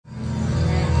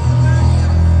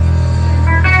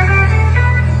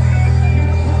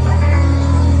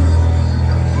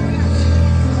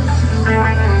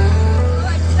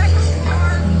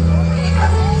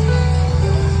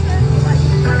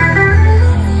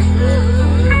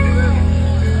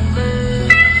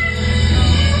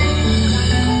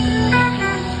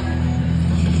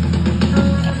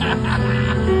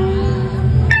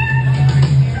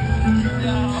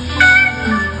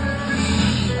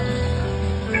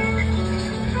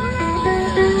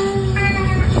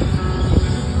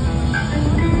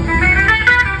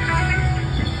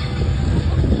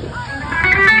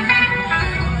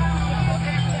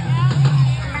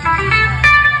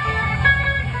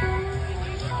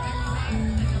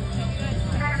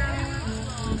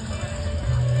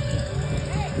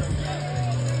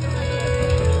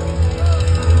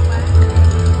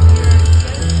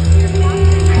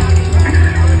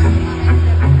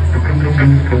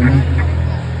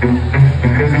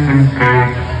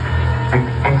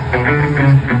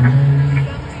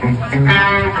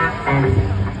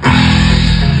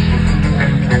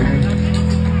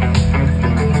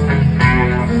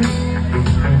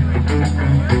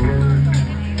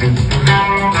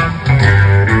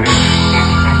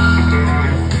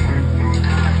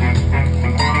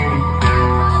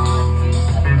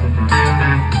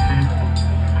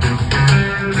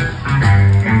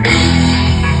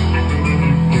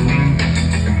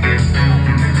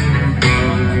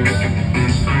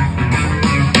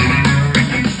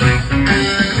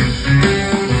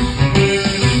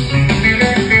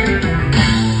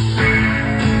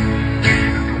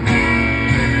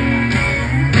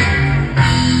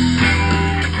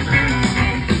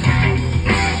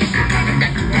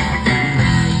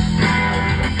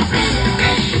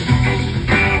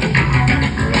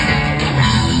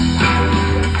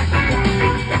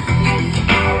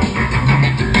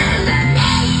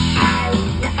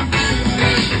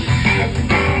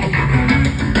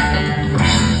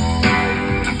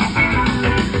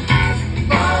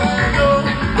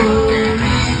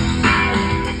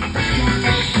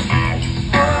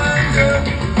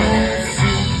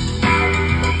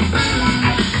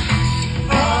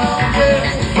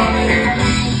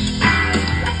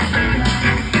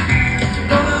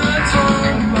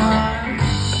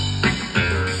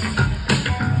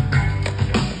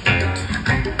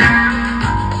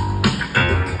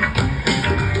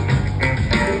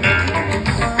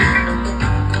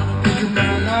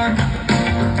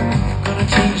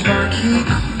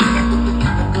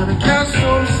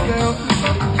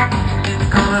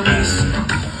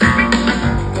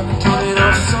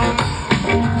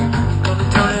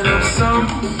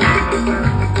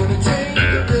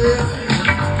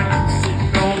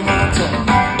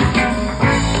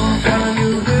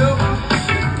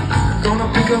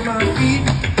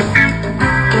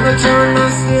turn my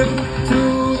step to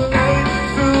the light,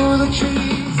 through the trees.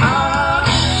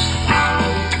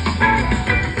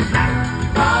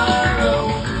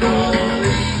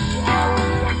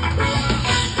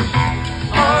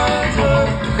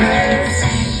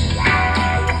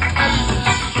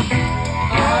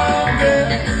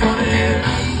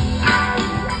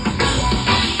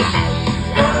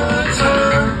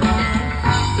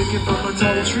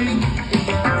 Tall tree,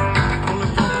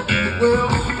 pulling from the well.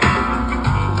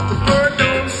 The bird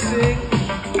don't sing,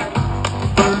 the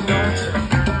bird don't sing.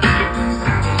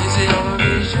 Is it all a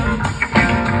vision?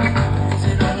 Is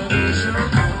it all a vision?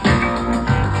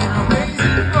 Can I raise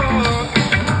it up?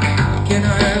 Can I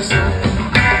have some?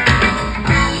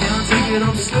 Can I take it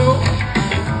up slow?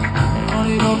 Run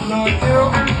it up like hell?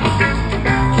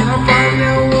 Can I find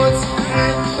out what's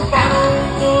at the bottom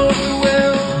of the well?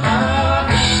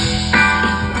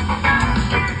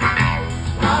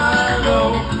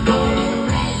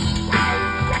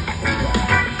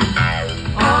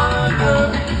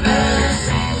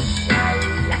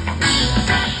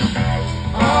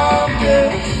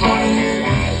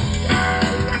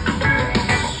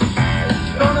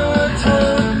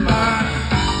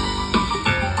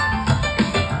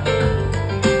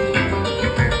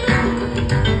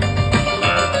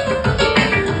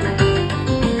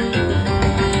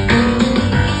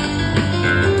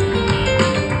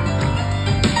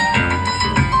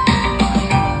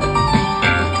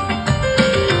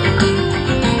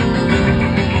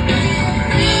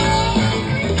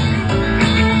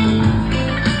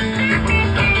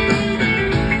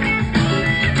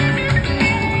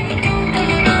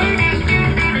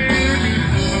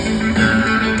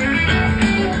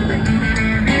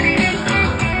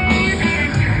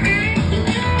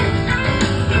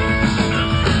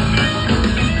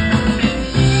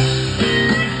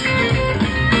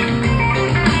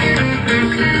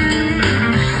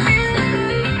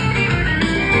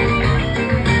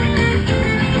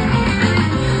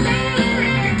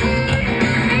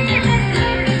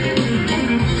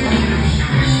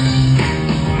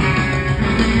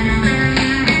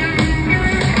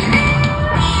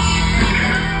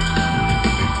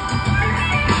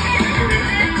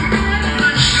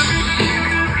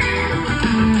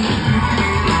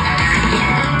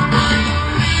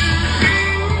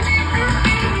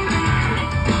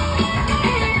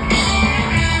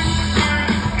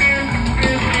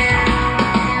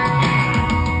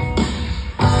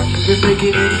 Been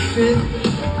making it fit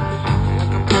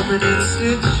like a permanent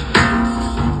stitch.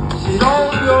 Is it on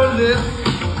your lip?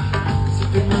 Is it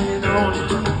been laying on it?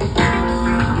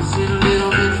 Is it a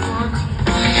little bit front?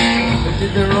 Or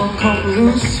did the wrong come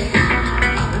loose?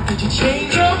 Or did you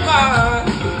change your mind?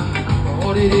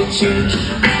 Or did it change?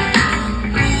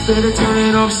 Better turn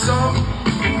it up some.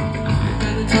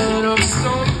 Better turn it up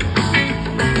some.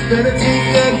 better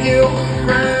take that hill,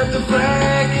 grab the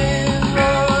flag.